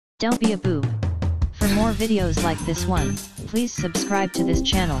Don't be a boob. For more videos like this one, please subscribe to this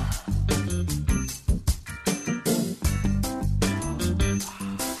channel.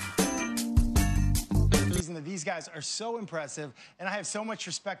 These guys are so impressive, and I have so much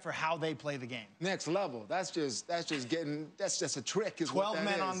respect for how they play the game. Next level. That's just a trick. Is 12 what that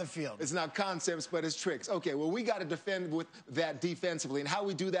men is. on the field. It's not concepts, but it's tricks. Okay, well, we got to defend with that defensively, and how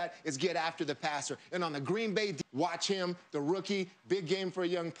we do that is get after the passer. And on the Green Bay, watch him, the rookie, big game for a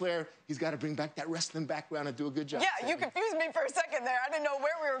young player. He's got to bring back that wrestling background and do a good job. Yeah, you confused me for a second there. I didn't know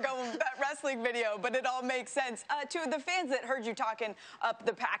where we were going with that wrestling video, but it all makes sense. To the fans that heard you talking up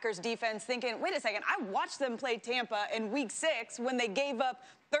the Packers defense, thinking, wait a second, I watched them play Tampa in Week 6 when they gave up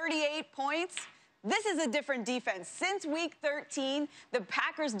 38 points. This is a different defense. Since Week 13, the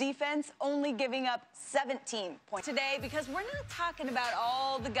Packers defense only giving up 17 points today, because we're not talking about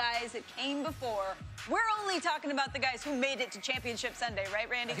all the guys that came before. We're only talking about the guys who made it to Championship Sunday, right,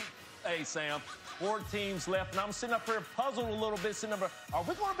 Randy? Hey, Sam, 4 teams left, and I'm sitting up here puzzled a little bit, sitting up here, are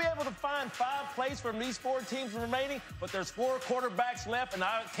we going to be able to find 5 plays from these 4 teams remaining? But there's 4 quarterbacks left, and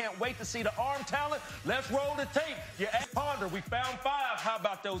I can't wait to see the arm talent. Let's roll the tape. You asked Ponder, we found 5. How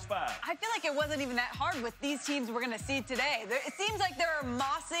about those 5? I feel like it wasn't even that hard with these teams we're going to see today. It seems like there are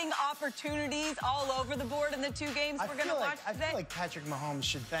mossing opportunities all over the board in the 2 games we're going to watch today. I feel like Patrick Mahomes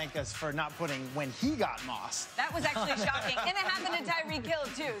should thank us for not putting when he got mossed. That was actually shocking. And it happened to Tyreek Hill,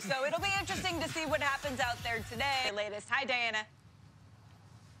 too. So it'll be interesting to see what happens out there today. Latest. Hi, Diana.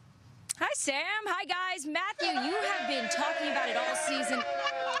 Hi, Sam. Hi, guys. Matthew, you have been talking about it all season.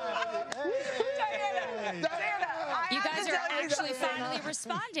 Diana, you guys are actually finally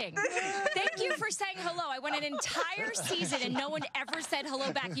responding. Thank you for saying hello. I went an entire season and no one ever said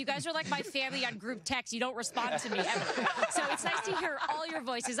hello back. You guys are like my family on group text. You don't respond to me ever. So it's nice to hear all your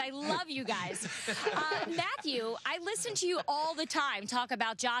voices. I love you guys. Matthew, I listen to you all the time talk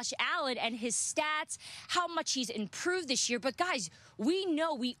about Josh Allen and his stats, how much he's improved this year. But guys, we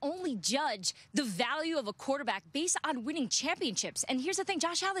know we only judge the value of a quarterback based on winning championships. And here's the thing,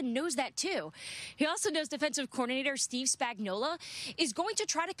 Josh Allen knows that too. He also knows defensive coordinator Steve Spagnuolo is going to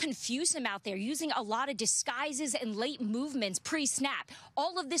try to confuse him out there using a lot of disguises and late movements pre-snap.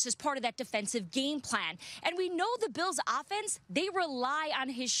 All of this is part of that defensive game plan. And we know the Bills' offense, they rely on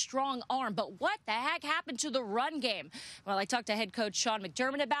his strong arm. But what the heck happened to the run game? Well, I talked to head coach Sean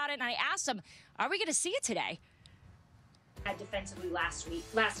McDermott about it, and I asked him, are we going to see it today? Defensively last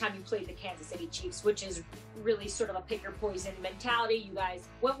time you played the Kansas City Chiefs, which is really sort of a pick your poison mentality. You guys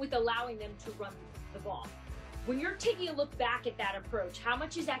went with allowing them to run the ball. When you're taking a look back at that approach, how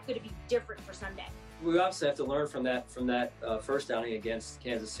much is that going to be different for Sunday? We obviously have to learn from that first downing against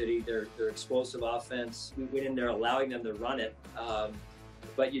Kansas City. Their explosive offense. We went in there allowing them to run it.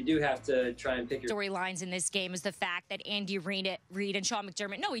 But you do have to try and pick your storylines in this game is the fact that Andy Reid and Sean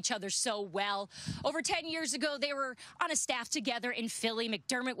McDermott know each other so well. Over 10 years ago, they were on a staff together in Philly.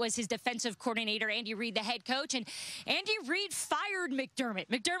 McDermott was his defensive coordinator, Andy Reid, the head coach, and Andy Reid fired McDermott.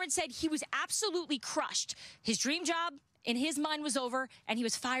 McDermott said he was absolutely crushed. His dream job in his mind was over, and he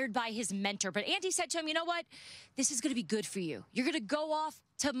was fired by his mentor. But Andy said to him, you know what? This is going to be good for you. You're going to go off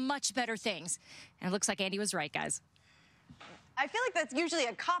to much better things. And it looks like Andy was right, guys. I feel like that's usually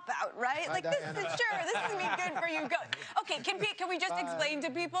a cop-out, right? Like, this is going to be good for you. Go. Okay, can we just explain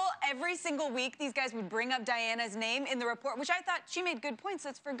to people, every single week these guys would bring up Diana's name in the report, which I thought she made good points.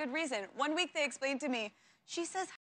 That's for good reason. One week they explained to me, she says